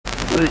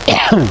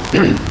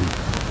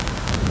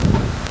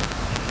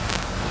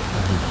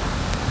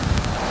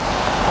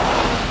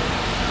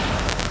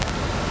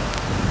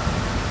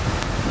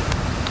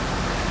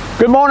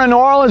Good morning, New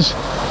Orleans.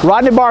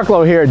 Rodney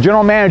Barklow here,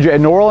 General Manager at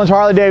New Orleans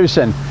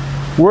Harley-Davidson.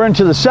 We're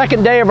into the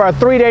second day of our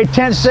 3-day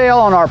tent sale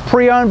on our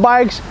pre-owned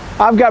bikes.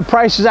 I've got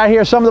prices out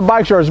here. Some of the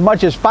bikes are as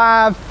much as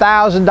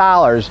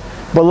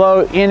 $5,000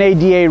 below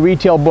NADA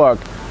retail book,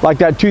 like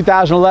that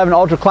 2011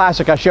 Ultra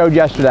Classic I showed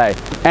yesterday,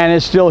 and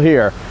it's still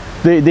here.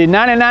 The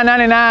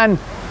 $99.99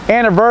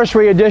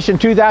 Anniversary Edition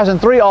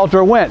 2003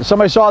 Ultra went.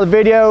 Somebody saw the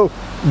video,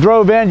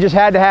 drove in, just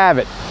had to have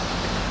it.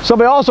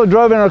 Somebody also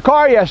drove in a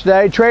car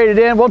yesterday, traded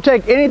in. We'll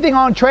take anything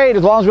on trade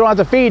as long as we don't have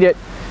to feed it,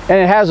 and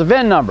it has a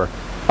VIN number.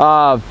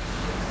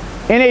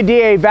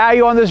 NADA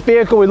value on this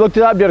vehicle, we looked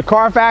it up, did a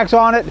Carfax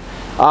on it,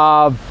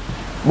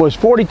 was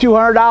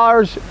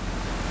 $4,200.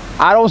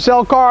 I don't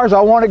sell cars,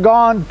 I want it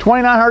gone,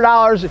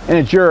 $2,900, and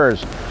it's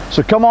yours.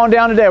 So come on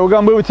down today. We're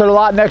going to move it to the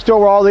lot next door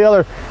where all the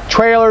other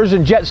trailers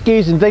and jet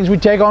skis and things we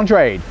take on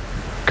trade.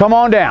 Come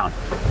on down.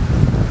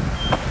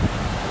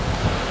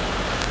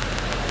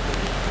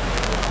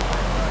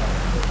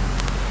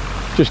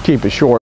 Just keep it short.